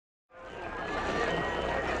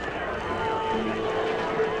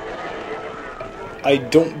I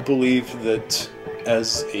don't believe that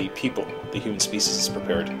as a people, the human species is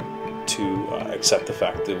prepared to accept the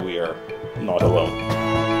fact that we are not alone.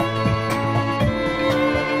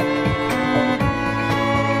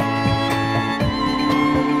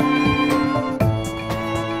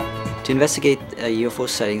 To investigate UFO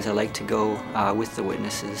sightings, I like to go with the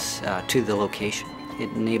witnesses to the location.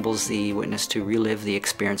 It enables the witness to relive the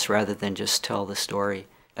experience rather than just tell the story.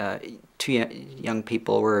 Two young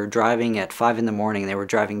people were driving at 5 in the morning. They were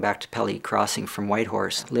driving back to Pelly Crossing from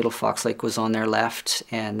Whitehorse. Little Fox Lake was on their left,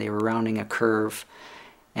 and they were rounding a curve.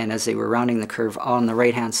 And as they were rounding the curve, on the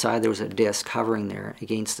right-hand side, there was a disc hovering there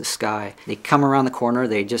against the sky. They come around the corner.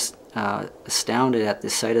 They just astounded at the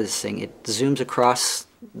sight of this thing. It zooms across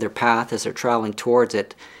their path as they're traveling towards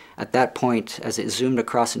it. At that point, as it zoomed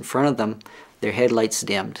across in front of them, their headlights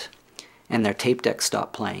dimmed, and their tape deck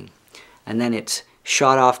stopped playing. And then it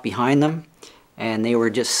shot off behind them, and they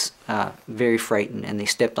were just very frightened, and they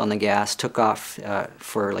stepped on the gas, took off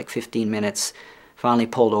for like 15 minutes, finally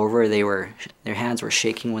pulled over. Their hands were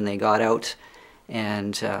shaking when they got out,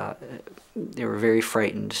 and they were very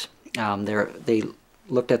frightened. They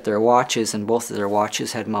looked at their watches, and both of their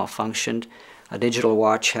watches had malfunctioned. A digital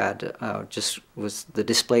watch had the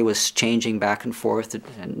display was changing back and forth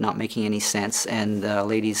and not making any sense, and the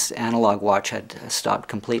lady's analog watch had stopped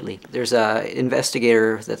completely. There's an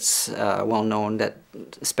investigator that's well known that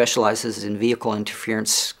specializes in vehicle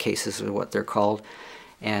interference cases, is what they're called,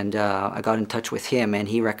 and I got in touch with him, and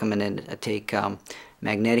he recommended I take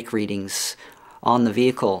magnetic readings on the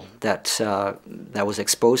vehicle that was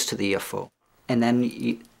exposed to the UFO. And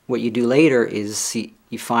then what you do later is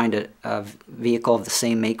you find a vehicle of the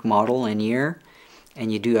same make, model, and year,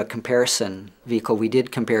 and you do a comparison. Vehicle we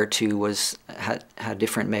did compare to had a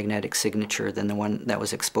different magnetic signature than the one that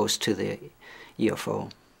was exposed to the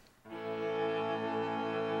UFO.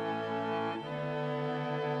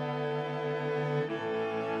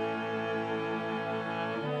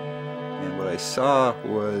 And what I saw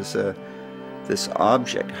was this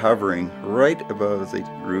object hovering right above the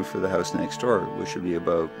roof of the house next door, which would be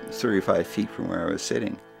about 35 feet from where I was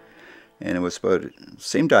sitting. And it was about the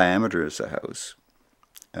same diameter as the house,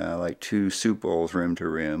 like 2 soup bowls rim to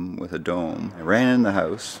rim with a dome. I ran in the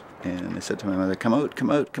house and I said to my mother, "Come out,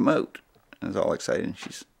 come out, come out." I was all excited, and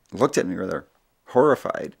she looked at me rather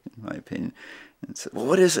horrified, in my opinion, and said, "Well,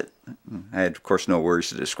 what is it?" I had, of course, no words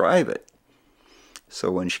to describe it.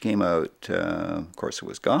 So when she came out, of course, it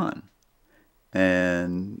was gone.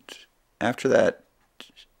 And after that,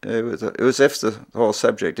 it was as if the whole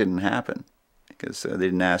subject didn't happen, because they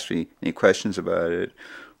didn't ask me any questions about it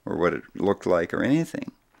or what it looked like or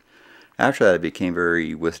anything. After that, I became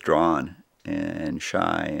very withdrawn and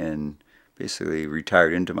shy, and basically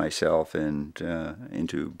retired into myself and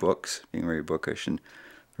into books, being very bookish and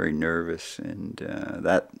very nervous, and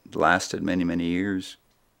that lasted many, many years.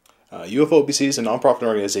 UFO BC is a nonprofit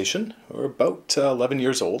organization. We're about 11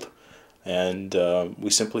 years old. And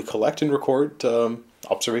we simply collect and record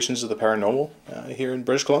observations of the paranormal here in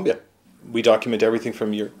British Columbia. We document everything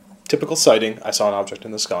from your typical sighting, I saw an object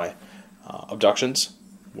in the sky, abductions,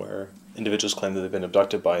 where individuals claim that they've been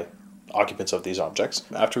abducted by occupants of these objects.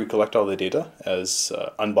 After we collect all the data, as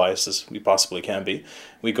unbiased as we possibly can be,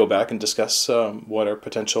 we go back and discuss what our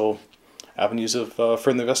potential avenues of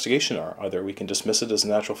further investigation are. Either we can dismiss it as a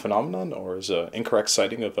natural phenomenon, or as an incorrect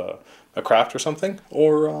sighting of a craft or something,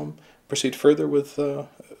 or proceed further with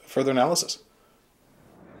further analysis.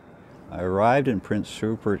 I arrived in Prince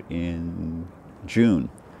Rupert in June.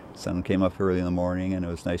 The sun came up early in the morning and it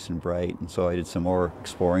was nice and bright, and so I did some more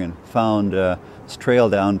exploring and found this trail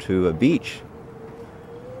down to a beach.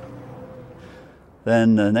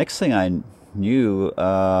 Then the next thing I knew,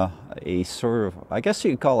 a sort of, I guess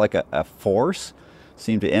you could call it like a force,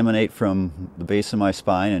 seemed to emanate from the base of my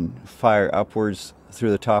spine and fire upwards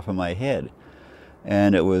through the top of my head.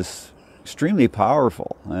 And it was extremely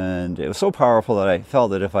powerful, and it was so powerful that I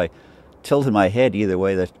felt that if I tilted my head either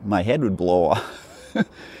way, that my head would blow off.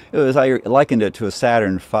 I likened it to a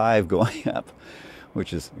Saturn V going up,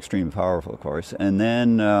 which is extremely powerful, of course. And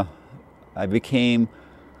then I became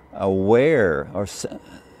aware, or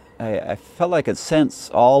I felt like I could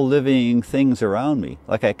sense all living things around me.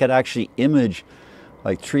 Like I could actually image,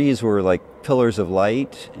 like trees were like pillars of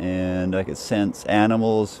light, and I could sense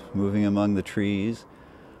animals moving among the trees.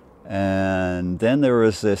 And then there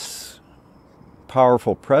was this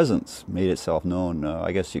powerful presence made itself known,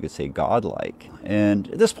 I guess you could say godlike. And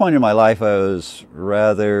at this point in my life, I was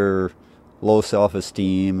rather low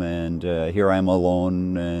self-esteem, and here I am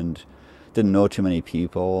alone and didn't know too many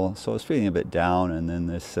people, so I was feeling a bit down. And then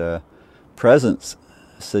this presence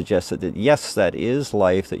suggested that yes, that is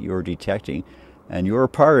life that you're detecting, and you're a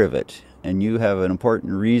part of it, and you have an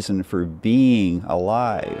important reason for being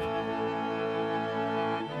alive.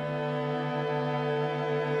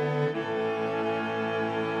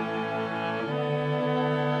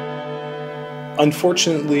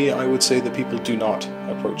 Unfortunately, I would say that people do not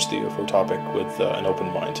approach the UFO topic with an open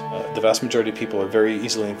mind. The vast majority of people are very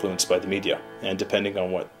easily influenced by the media, and depending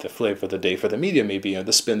on what the flavor of the day for the media may be, or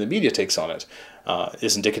the spin the media takes on it,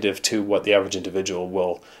 is indicative to what the average individual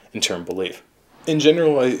will in turn believe. In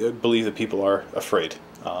general, I believe that people are afraid.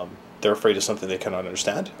 They're afraid of something they cannot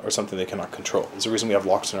understand or something they cannot control. There's a reason we have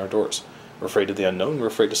locks on our doors. We're afraid of the unknown. We're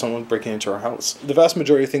afraid of someone breaking into our house. The vast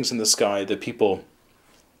majority of things in the sky that people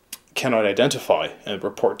cannot identify and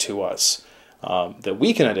report to us that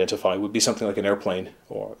we can identify would be something like an airplane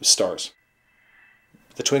or stars.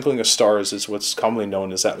 The twinkling of stars is what's commonly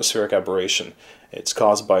known as atmospheric aberration. It's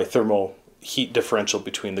caused by thermal heat differential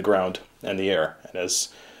between the ground and the air. And as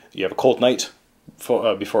you have a cold night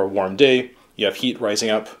before a warm day, you have heat rising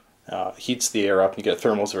up, heats the air up, and you get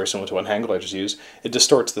thermals very similar to what hang gliders use. It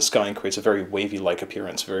distorts the sky and creates a very wavy-like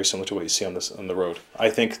appearance, very similar to what you see on the road. I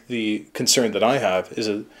think the concern that I have is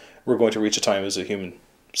that we're going to reach a time as a human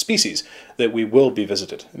species that we will be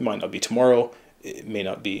visited. It might not be tomorrow, it may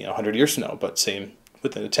not be 100 years from now, but say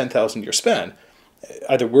within a 10,000 year span,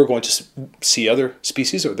 either we're going to see other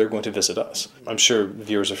species or they're going to visit us. I'm sure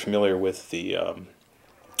viewers are familiar with the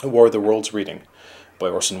War of the Worlds reading by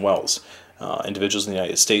Orson Welles. Individuals in the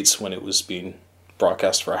United States, when it was being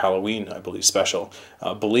broadcast for a Halloween, I believe, special,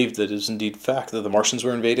 believed that it is indeed fact that the Martians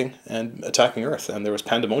were invading and attacking Earth, and there was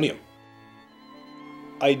pandemonium.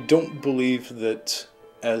 I don't believe that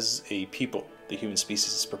as a people, the human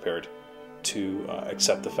species is prepared to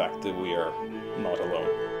accept the fact that we are not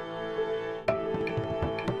alone.